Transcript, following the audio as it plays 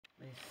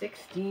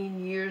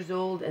16 years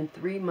old and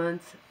 3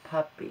 months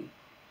puppy.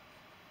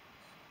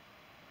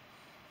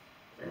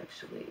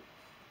 Actually,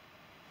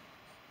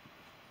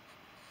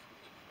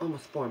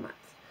 almost 4 months.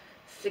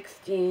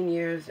 16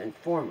 years and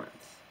 4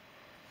 months.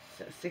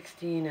 So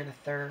 16 and a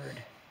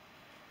third.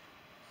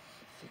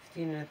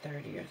 16 and a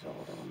third years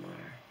old,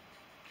 Omar.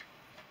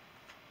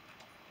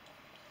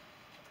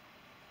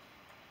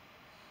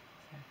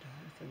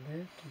 To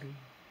live to be.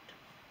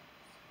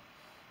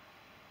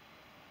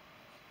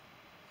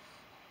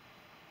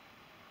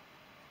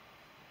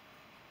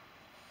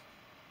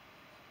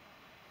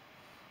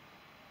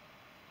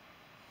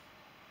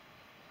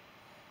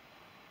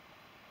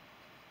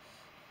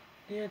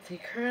 Nancy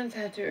Kearns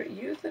had to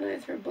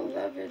euthanize her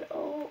beloved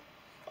Otto.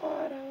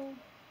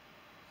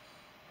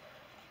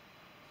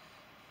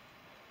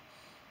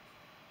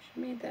 She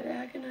made that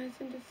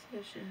agonizing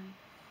decision.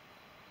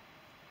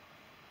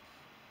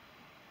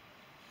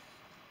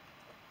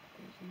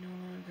 That he no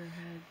longer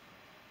had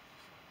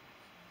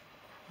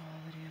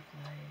quality of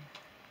life.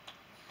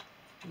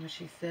 And what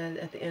she said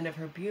at the end of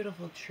her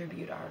beautiful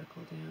tribute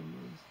article to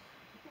him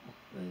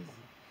was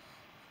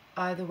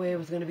either way it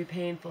was going to be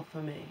painful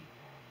for me.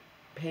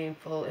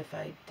 Painful if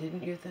I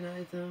didn't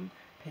euthanize him,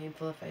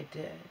 painful if I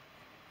did.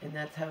 And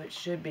that's how it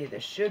should be. There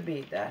should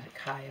be that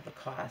high of a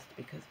cost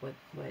because what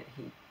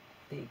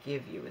they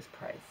give you is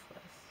priceless.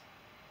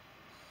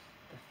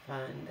 The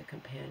fun, the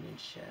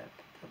companionship,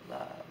 the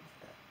love,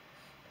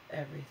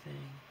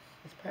 everything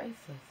is priceless.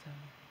 So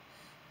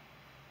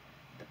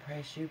the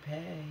price you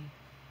pay.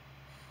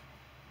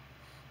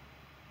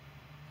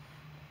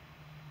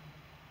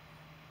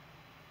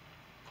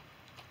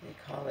 They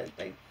call it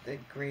like the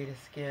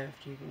greatest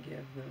gift you can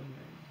give them. And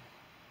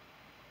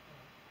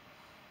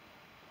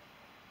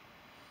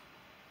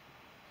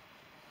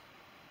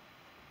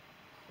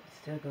it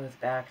still goes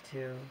back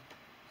to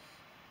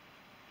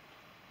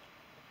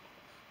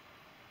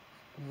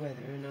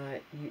whether or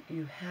not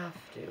you have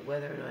to,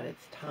 whether or not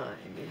it's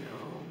time, you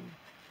know.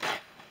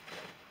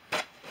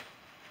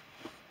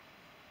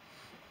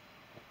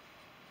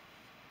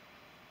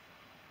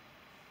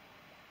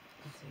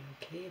 It's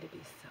okay to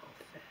be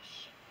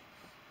selfish.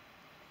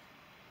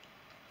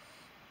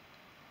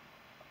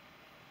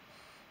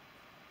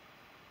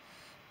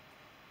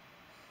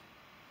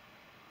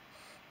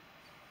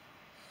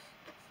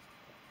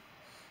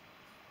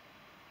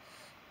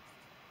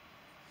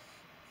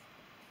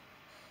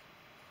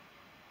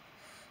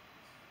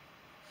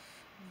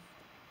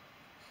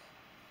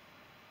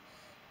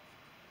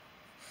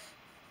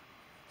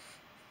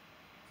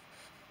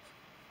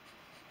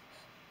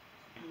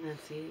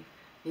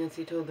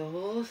 Nancy told the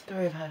whole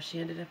story of how she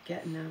ended up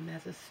getting him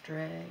as a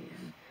stray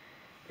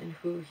and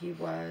who he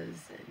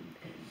was and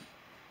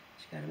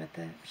she got him at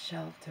the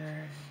shelter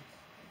and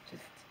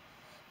just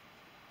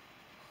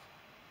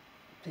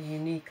the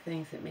unique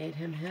things that made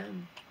him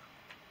him.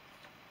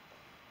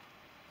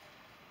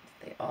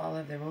 They all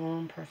have their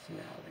own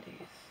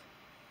personalities.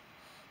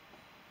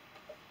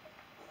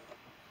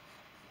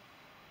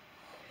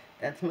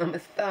 That's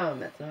Mama's thumb,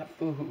 that's not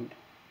food.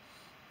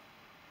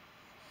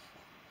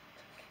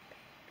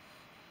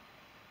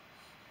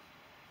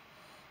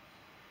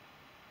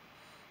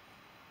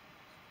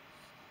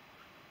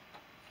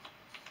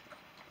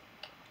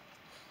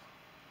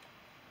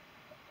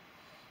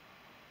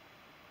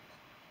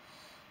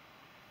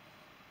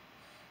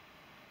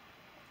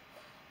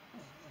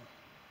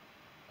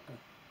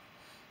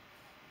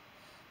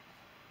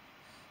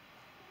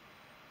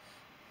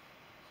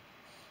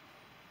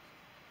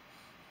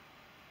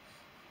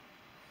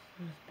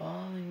 I was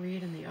bawling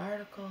reading the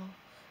article,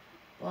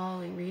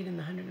 bawling reading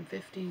the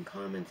 115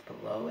 comments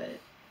below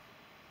it.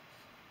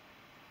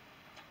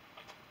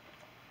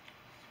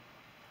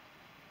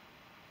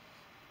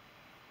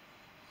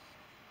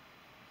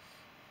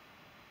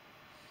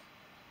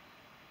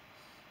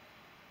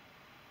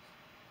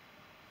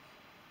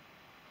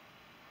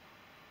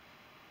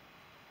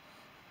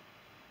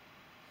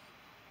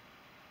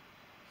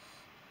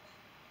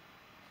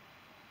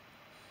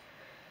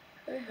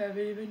 I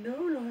haven't even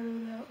known Otto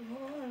that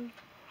long.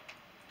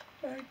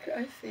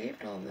 I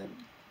saved all the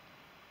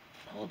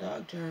whole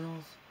dog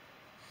journals.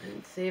 I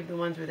didn't save the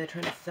ones where they're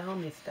trying to sell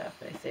me stuff,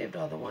 but I saved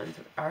all the ones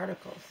with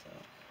articles, so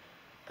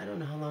I don't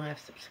know how long I've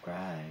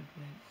subscribed,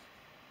 but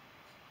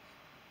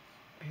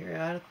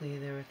periodically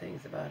there were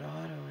things about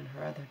Otto and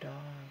her other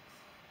dogs.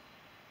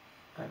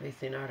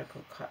 Obviously an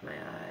article caught my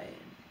eye,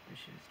 and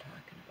she was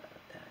talking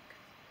about that.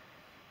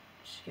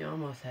 She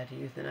almost had to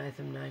euthanize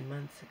him 9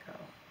 months ago.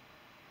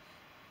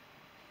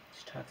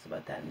 She talks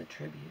about that in the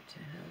tribute to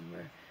him,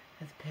 where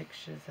has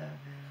pictures of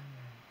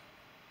him.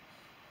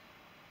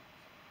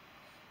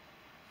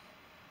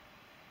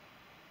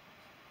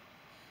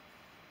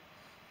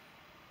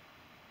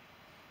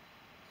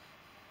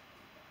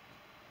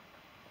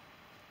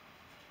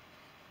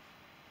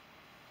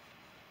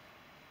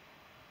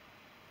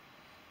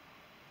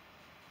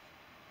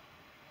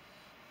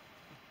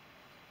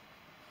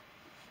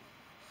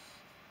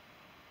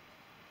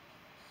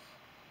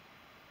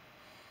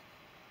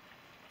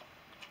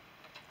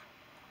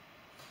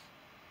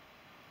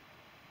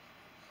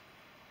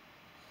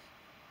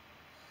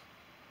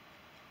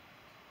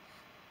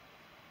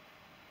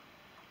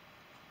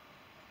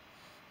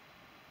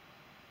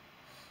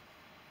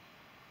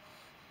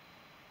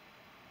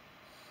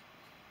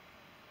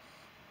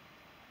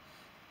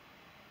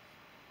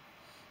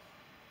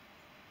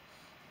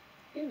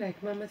 You're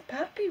like Mama's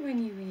puppy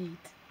when you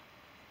eat.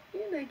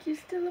 You're like you're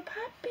still a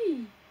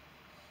puppy.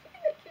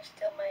 You're like you're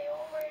still my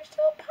Omar. You're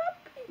still a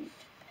puppy.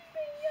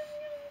 Baby,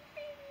 young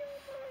baby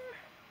Omar.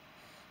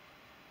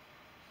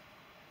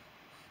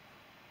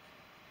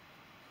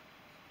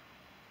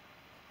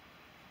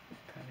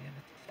 Probably have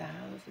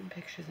 1,000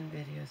 pictures and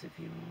videos of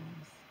you,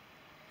 Moms.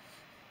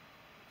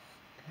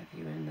 Have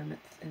you in them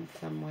in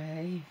some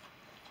way?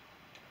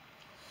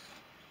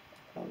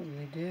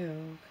 Probably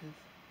do, because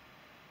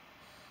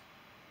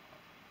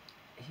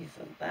he's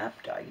a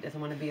lap dog. He doesn't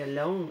want to be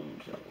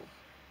alone, so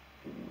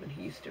when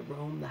he used to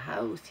roam the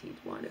house, he'd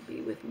want to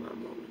be with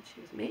Mama when she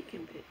was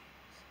making videos,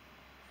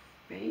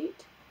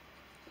 right?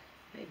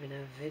 I even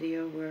have a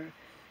video where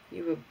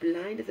you were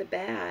blind as a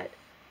bat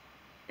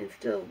and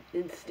still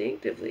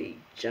instinctively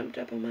jumped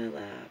up on my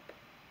lap.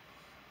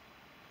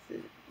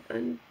 It's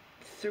an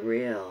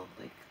surreal,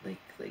 like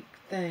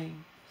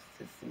thing. It's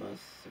just the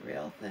most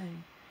surreal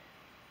thing.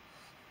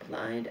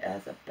 Blind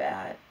as a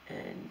bat,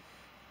 and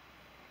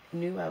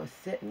knew I was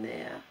sitting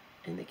there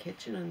in the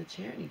kitchen on the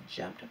chair, and he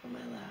jumped up on my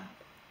lap.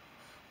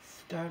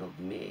 Startled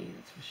me,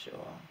 that's for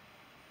sure.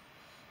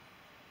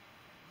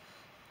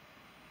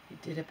 He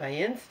did it by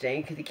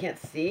instinct because he can't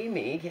see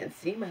me. He can't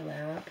see my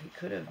lap. He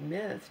could have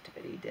missed,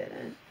 but he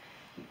didn't.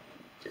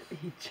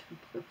 He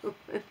jumped up on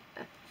my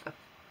lap.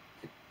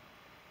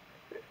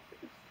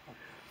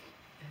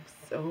 I have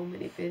so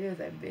many videos.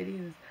 I have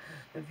videos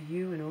of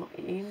you and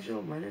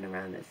Angel running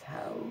around this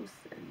house,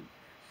 and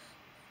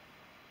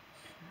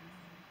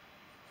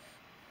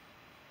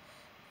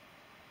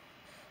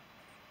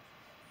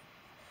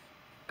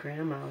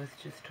Grandma was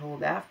just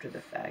told after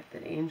the fact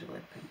that Angel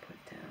had been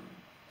put down.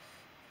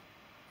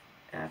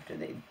 After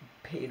they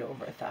paid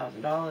over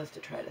 $1,000 to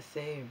try to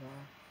save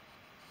her.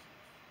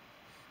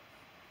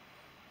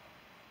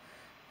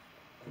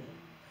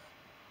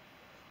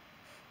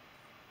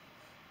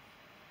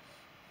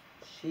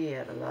 She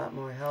had a lot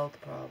more health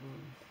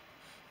problems.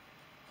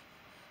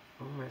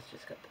 Omar's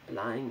just got the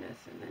blindness,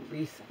 and then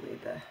recently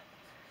the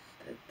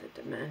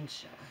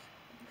dementia,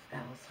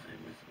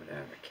 Alzheimer's,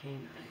 whatever,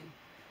 canine.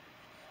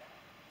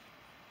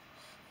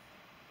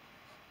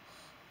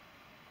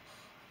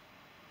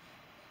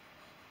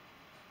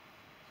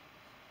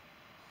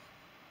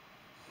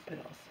 But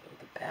also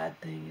the bad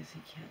thing is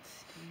he can't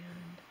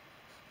stand.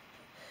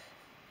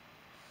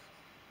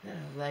 That's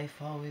how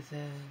life always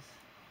is.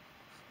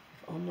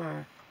 If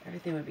Omar,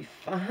 everything would be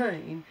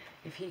fine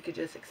if he could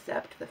just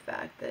accept the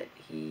fact that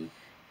he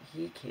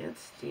can't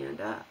stand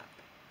up.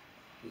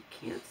 He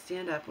can't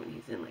stand up when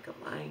he's in like a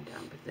lying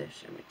down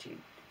position, which he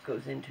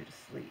goes into to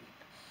sleep.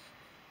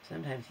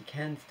 Sometimes he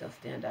can still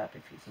stand up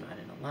if he's not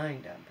in a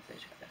lying down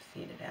position, because I've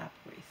seen it happen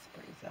where he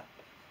springs up.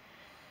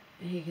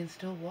 And he can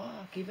still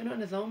walk, even on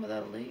his own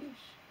without a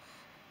leash.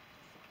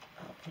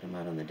 I'll put him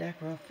out on the deck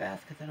real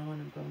fast because I don't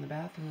want him to go in the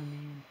bathroom with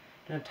me. And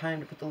don't have time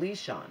to put the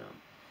leash on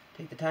him.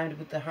 Take the time to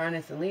put the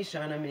harness and leash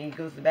on him, and he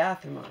goes to the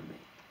bathroom on me.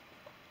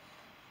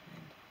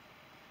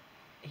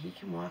 And he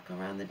can walk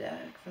around the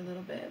deck for a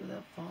little bit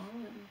without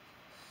falling.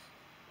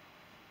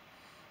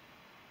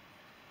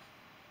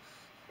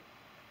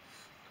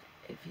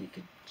 If he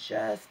could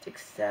just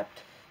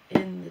accept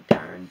in the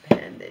darn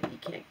pen that he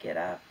can't get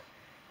up,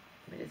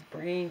 but his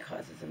brain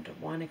causes him to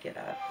want to get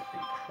up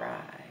and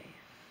cry.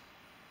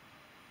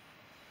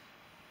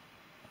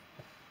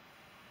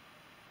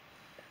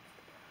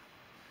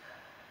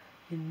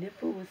 Your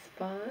nipple was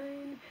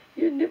fine.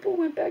 Your nipple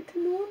went back to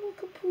normal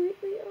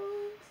completely,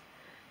 Arms.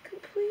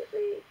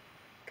 Completely.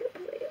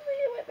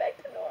 It went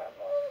back to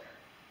normal.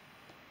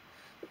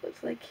 It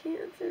looks like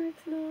cancer.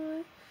 It's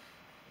not.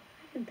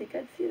 I didn't think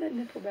I'd see that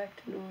nipple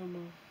back to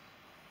normal.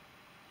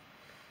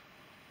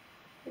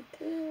 It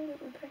did.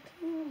 It went back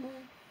to normal.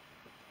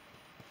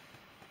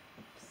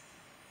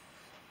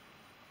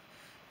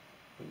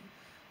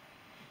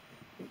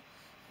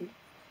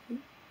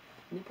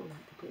 Nipple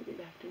went completely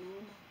back to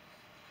normal.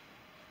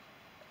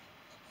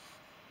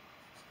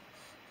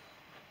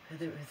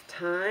 Whether it was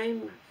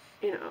time,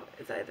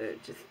 it's either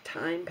just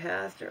time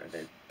passed, or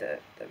it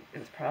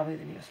was probably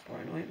the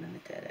Neosporin ointment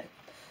that did it.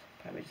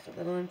 Probably just a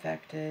little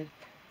infected,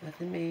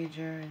 nothing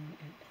major, and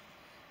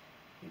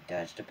you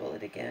dodged a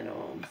bullet again,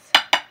 Holmes.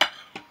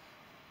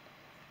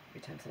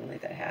 Every time something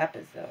like that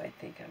happens, though, I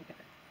think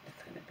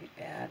it's gonna be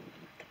bad, and I'm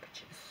gonna have to put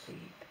you to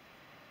sleep.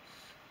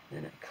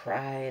 And then I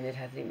cry, and it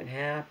hasn't even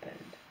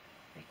happened.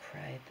 I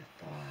cried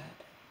the thought.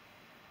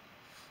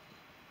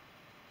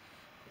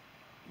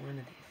 One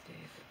of these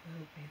days it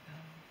will be,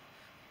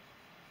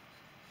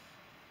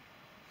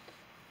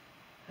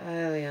 though.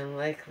 Highly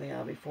unlikely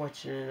I'll be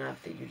fortunate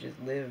enough that you just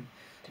live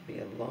to be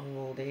a long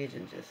old age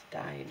and just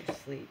die in your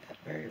sleep. That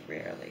very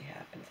rarely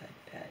happens, I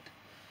bet.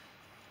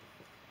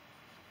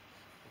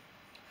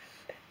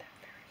 I bet that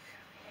very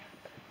rarely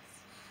happens.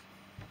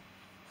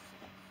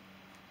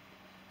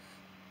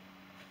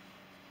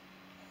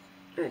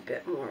 I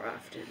bet more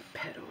often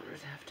pet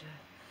owners have to,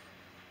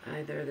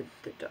 either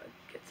the dog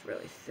gets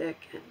really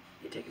sick and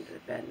you take him to the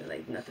vet and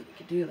there's nothing we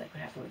can do, like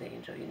what happened with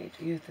Angel, you need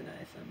to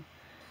euthanize him,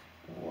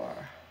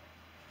 or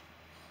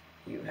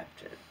you have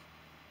to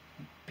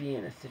be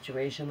in a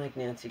situation like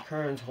Nancy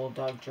Kern's whole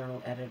dog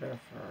journal editor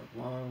for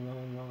a long,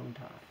 long, long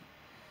time.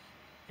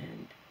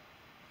 And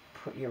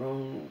put your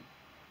own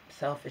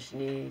selfish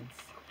needs,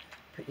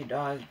 put your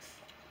dog's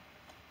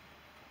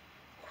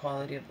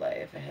quality of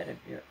life ahead of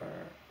your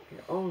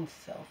own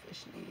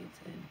selfish needs,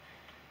 and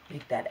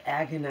make that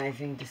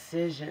agonizing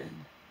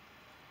decision.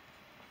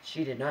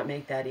 She did not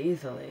make that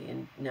easily,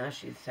 and now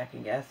she's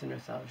second guessing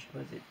herself.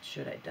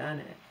 Should I done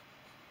it?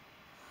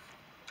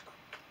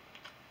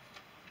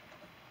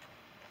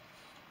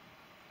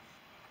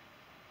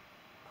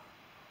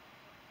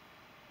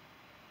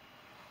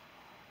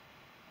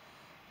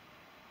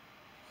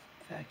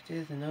 Fact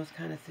is, in those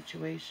kind of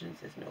situations,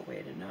 there's no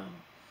way to know.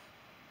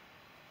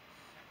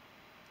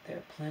 There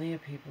are plenty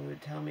of people who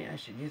would tell me I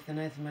should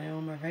euthanize my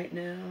Omar right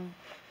now.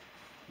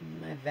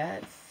 My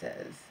vet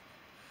says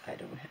I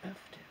don't have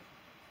to,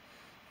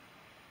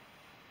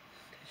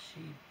 because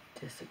she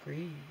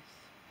disagrees.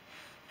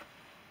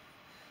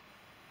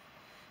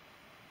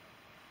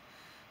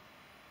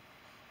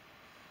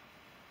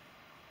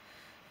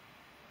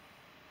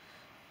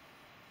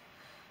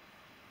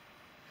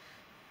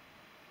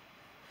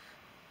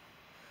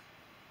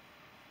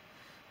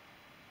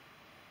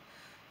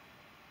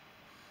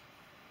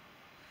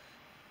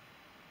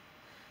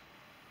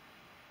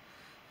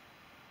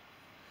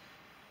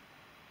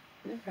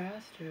 I never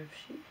asked her if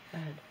she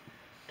had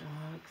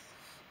dogs.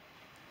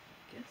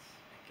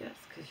 I guess,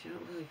 because you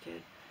don't really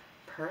get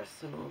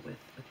personal with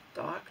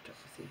doctors,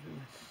 even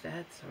with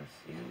vets, or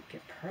you don't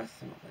get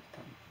personal with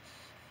them.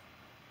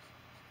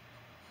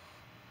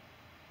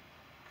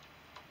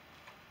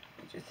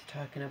 You're just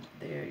talking about,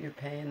 you're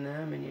paying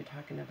them, and you're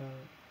talking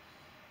about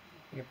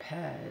your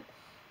pet,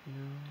 you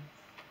know.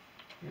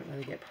 You don't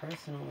really get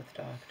personal with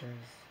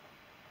doctors.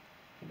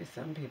 Maybe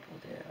some people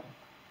do.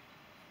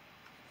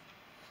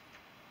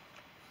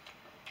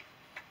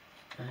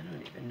 I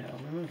don't even know.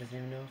 My mom doesn't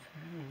even know if I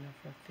don't know if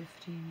her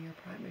 15-year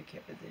primary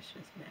care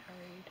physician is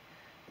married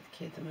with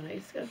kids. I mean, I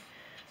used to go,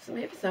 so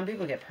maybe some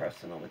people get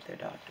personal with their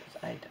doctors.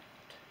 I don't.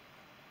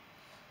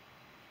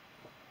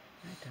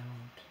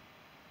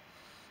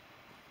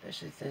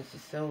 Especially since you're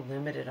so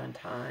limited on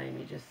time,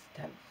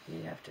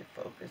 you have to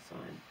focus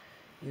on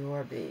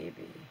your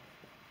baby.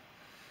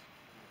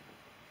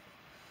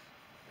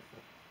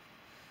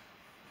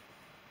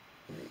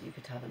 You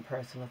could tell them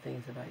personal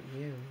things about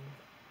you.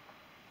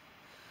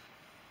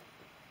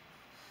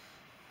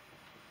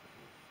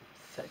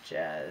 Such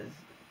as,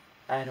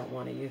 I don't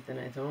want to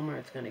euthanize Omar,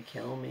 it's going to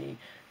kill me.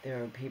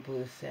 There are people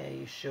who say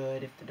you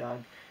should if the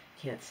dog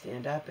can't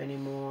stand up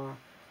anymore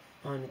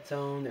on its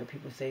own. There are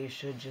people who say you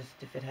should just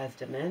if it has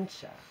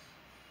dementia.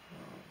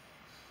 Oh,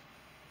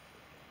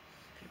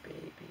 if your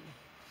baby.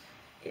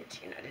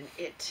 You're not an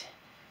it.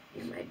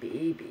 You're my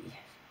baby.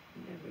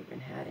 You never even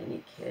had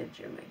any kids.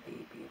 You're my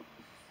baby.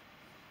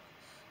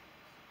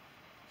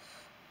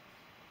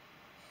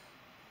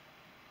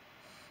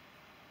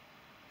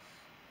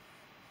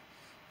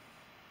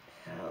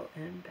 Hell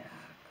and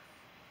back.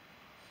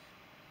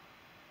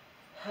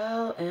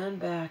 Hell and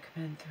back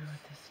been through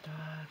with this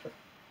dog.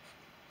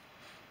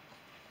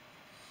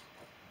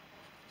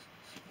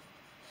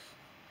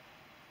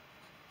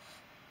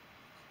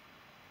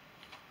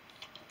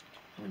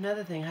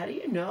 Another thing, how do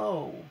you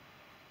know?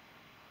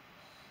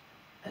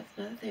 That's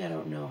another thing I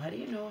don't know. How do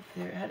you know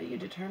how do you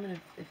determine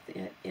if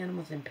the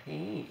animal's in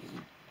pain?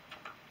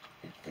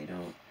 If they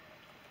don't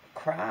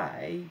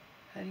cry,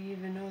 how do you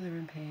even know they're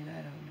in pain?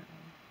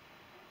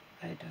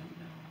 I don't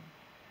know.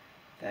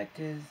 Fact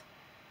is,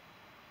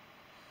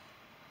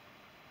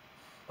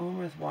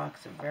 Omar's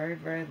walks are very,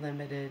 very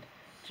limited,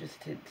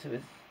 just so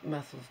his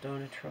muscles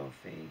don't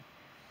atrophy.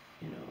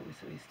 You know,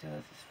 so he still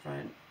has his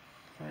front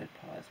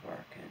paws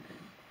working,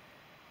 and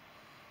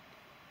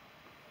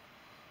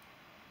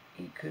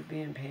he could be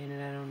in pain,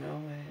 and I don't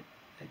know it.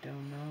 I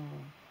don't know.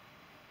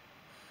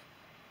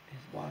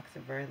 His walks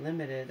are very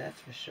limited, that's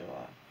for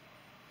sure.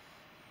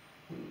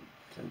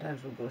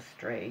 Sometimes we'll go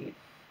straight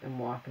and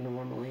walk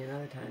normally, and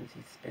other times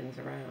he spins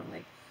around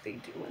like they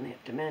do when they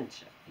have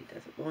dementia. He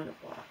doesn't want to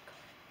walk.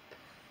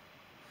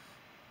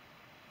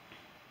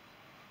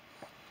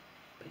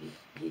 But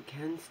he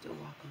can still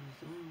walk on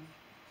his own.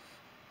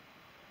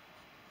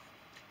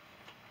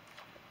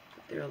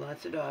 There are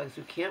lots of dogs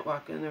who can't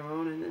walk on their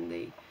own, and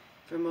then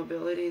for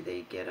mobility,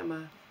 they get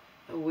them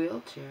a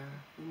wheelchair,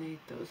 and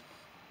those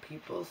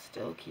people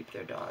still keep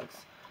their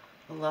dogs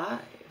alive.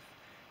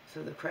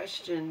 So the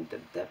question,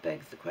 that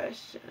begs the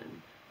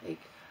question, like,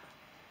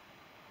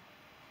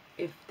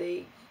 if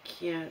they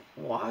can't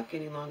walk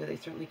any longer, they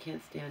certainly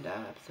can't stand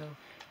up. So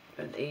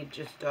are they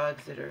just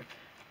dogs that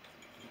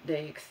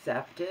they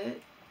accept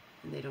it,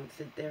 and they don't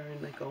sit there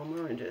and like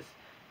Omar and just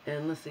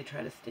endlessly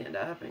try to stand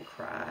up and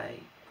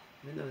cry,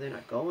 even though they're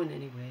not going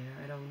anywhere?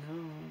 I don't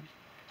know.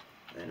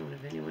 I don't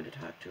have anyone to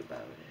talk to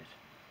about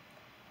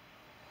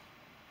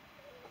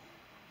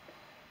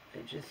it.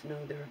 I just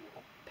know they're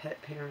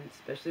pet parents,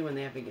 especially when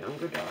they have a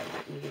younger dog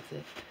that needs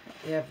it.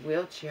 They have a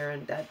wheelchair,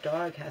 and that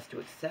dog has to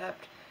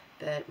accept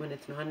that when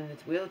it's not in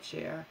its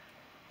wheelchair,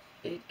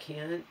 it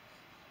can't,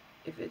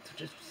 if it's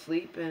just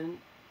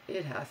sleeping,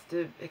 it has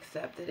to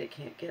accept that it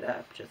can't get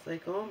up, just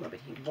like Omar, but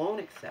he won't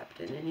accept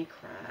it, and he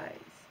cries.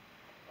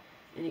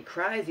 And he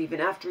cries even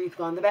after he's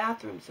gone to the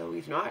bathroom, so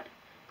he's not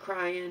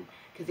crying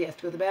because he has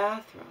to go to the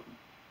bathroom.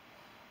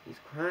 He's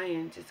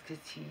crying just because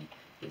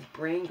his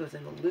brain goes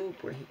in a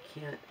loop where he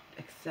can't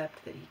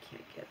accept that he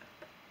can't get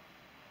up.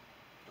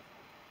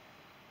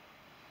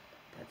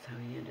 That's how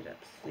he ended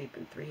up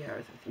sleeping 3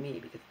 hours with me,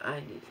 because I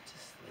needed to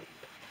sleep.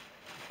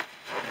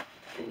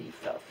 And he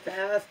fell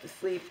fast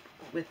asleep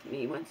with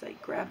me once I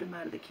grabbed him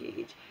out of the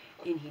cage,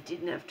 and he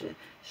didn't have to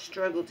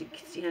struggle to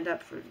stand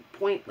up for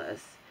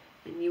pointless.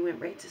 And you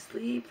went right to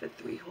sleep for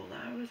 3 whole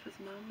hours with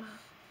Mama.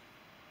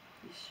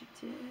 Yes, you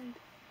did.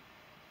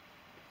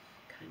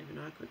 Kind of an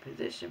awkward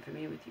position for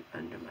me with you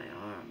under my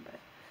arm, but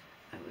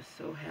I was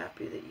so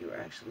happy that you were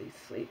actually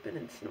sleeping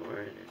and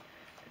snoring, and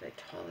that I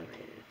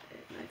tolerated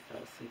it, and I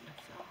fell asleep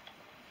myself.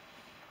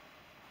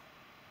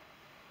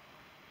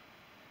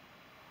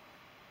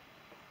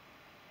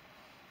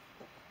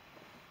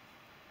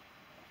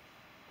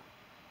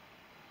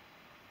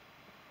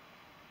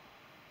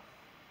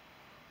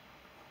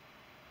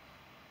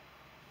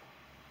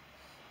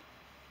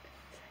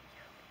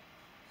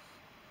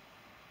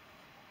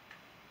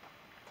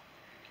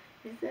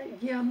 Is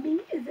that yummy?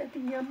 Is that the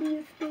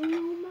yummiest thing,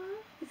 Omar?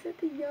 Is that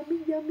the yummy,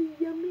 yummy,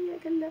 yummy? I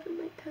can love in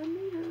my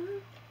tummy, huh?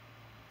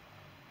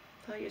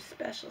 With all your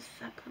special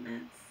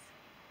supplements.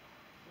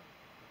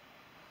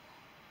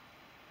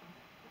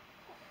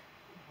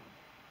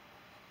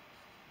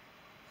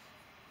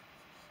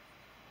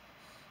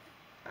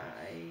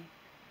 I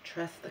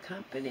trust the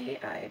company,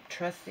 I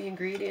trust the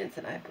ingredients,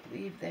 and I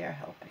believe they are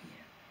helping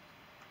you.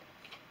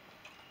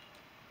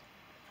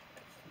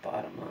 That's the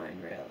bottom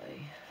line,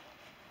 really.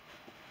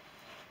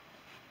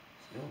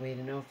 There's no way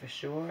to know for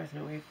sure. There's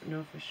no way to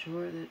know for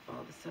sure that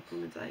all the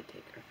supplements I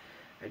take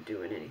are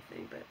doing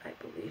anything, but I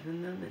believe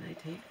in them and I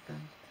take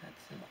them. It's that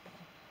simple.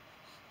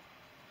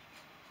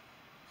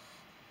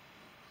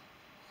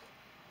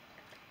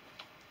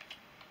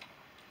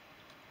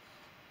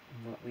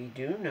 And what we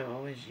do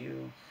know is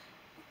you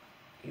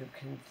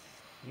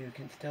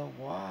can still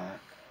walk.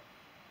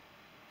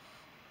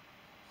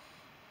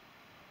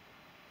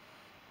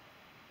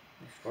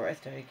 Before I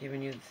started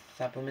giving you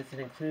supplements, it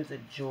includes a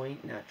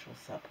joint natural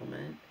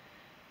supplement.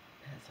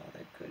 It has all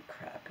that good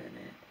crap in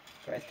it.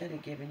 Before I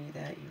started giving you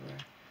that,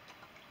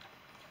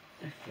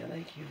 I feel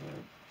like you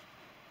were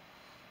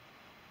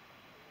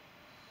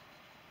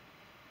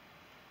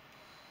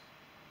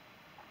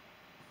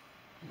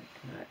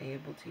like not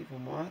able to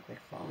even walk,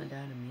 like falling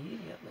down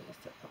immediately.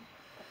 So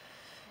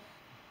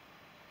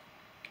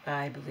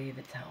I believe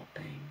it's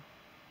helping.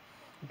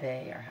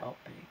 They are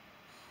helping.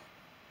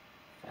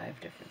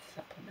 5 different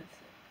supplements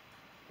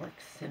that work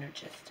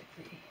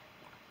synergistically.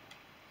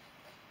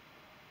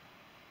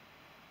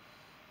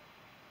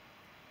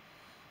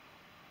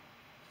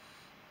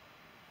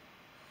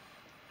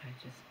 I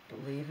just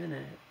believe in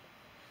it.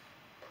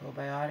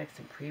 Probiotics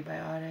and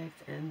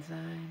prebiotics,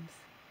 enzymes.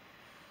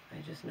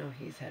 I just know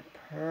he's had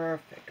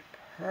perfect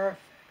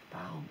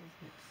bowel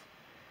movements.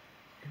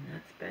 And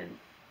that's been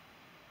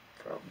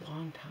for a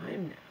long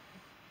time now.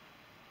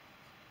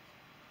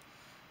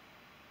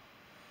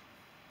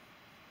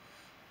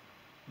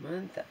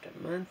 Month after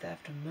month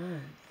after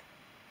month.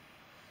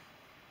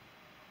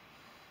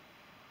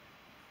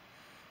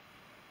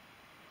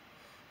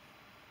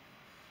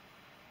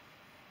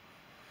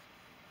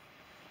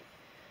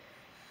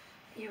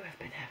 You have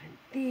been having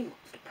the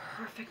most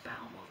perfect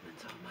bowel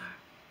movements, Omar.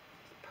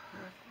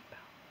 Perfect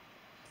bowel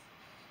movements.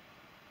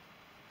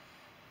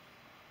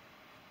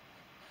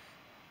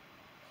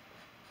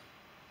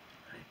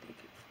 I think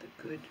it's the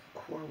good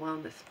core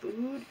wellness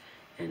food,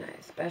 and I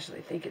especially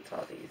think it's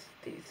all these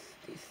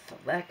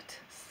select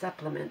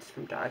supplements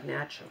from Dog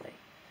Naturally.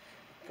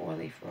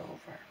 4-leaf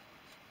rover.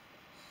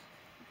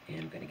 And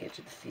I'm going to get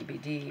you the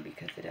CBD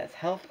because it has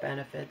health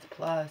benefits,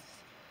 plus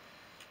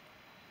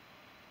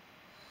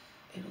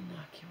it'll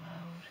knock you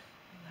out,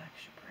 relax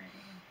your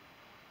brain.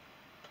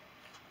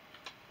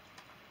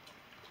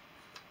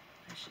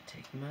 I should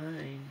take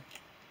mine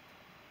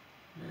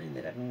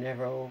that I've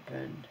never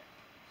opened.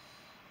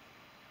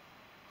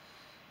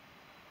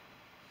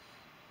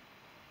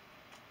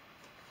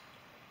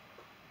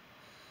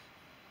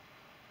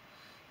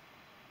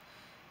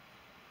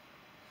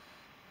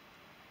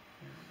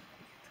 I don't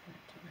think it's going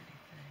to do anything.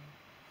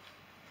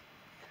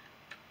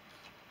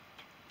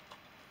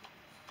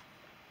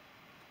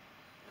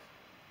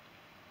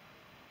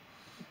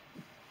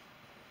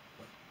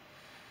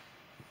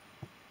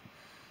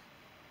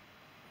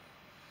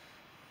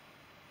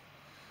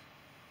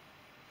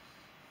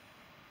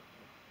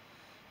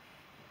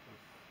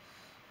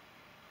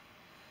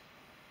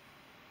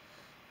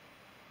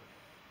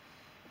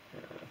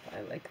 If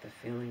I like the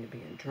feeling of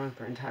being drunk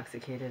or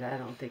intoxicated, I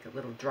don't think a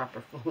little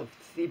dropper full of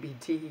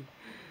CBD,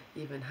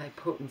 even high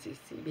potency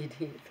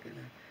CBD, is going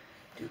to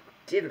do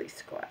diddly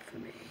squat for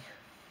me.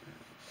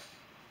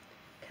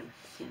 Come on,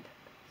 stand up,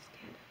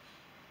 stand up,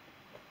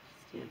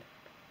 stand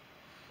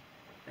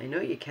up. I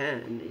know you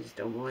can, you just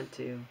don't want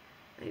to.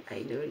 I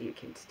know you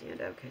can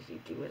stand up because you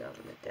do it out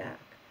on the deck.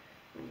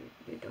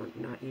 You don't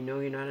not you know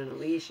you're not on a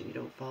leash and you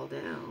don't fall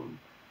down.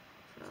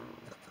 So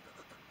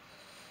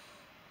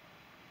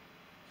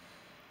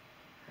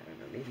I don't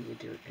know, maybe you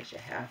do it because you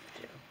have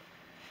to.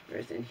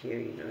 Whereas in here,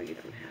 you know you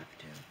don't have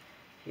to.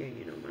 Here,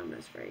 you know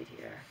Mama's right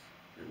here.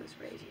 Mama's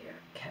right here,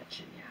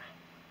 catching ya.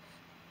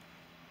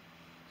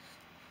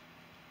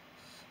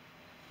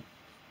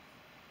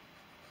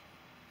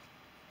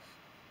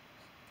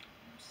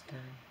 Almost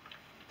done.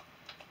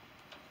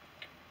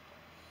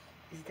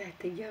 Is that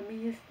the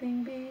yummiest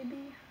thing,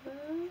 baby? Huh?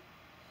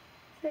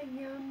 Is that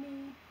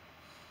yummy?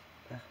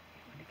 Ugh,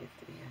 when it gets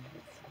to the end,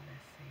 it's so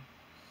messy.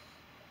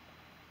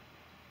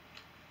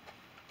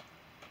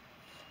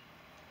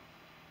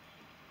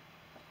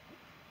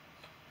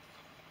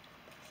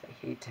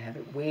 I hate to have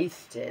it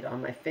wasted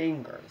on my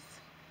fingers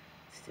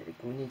instead of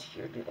going into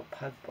your little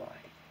pug body.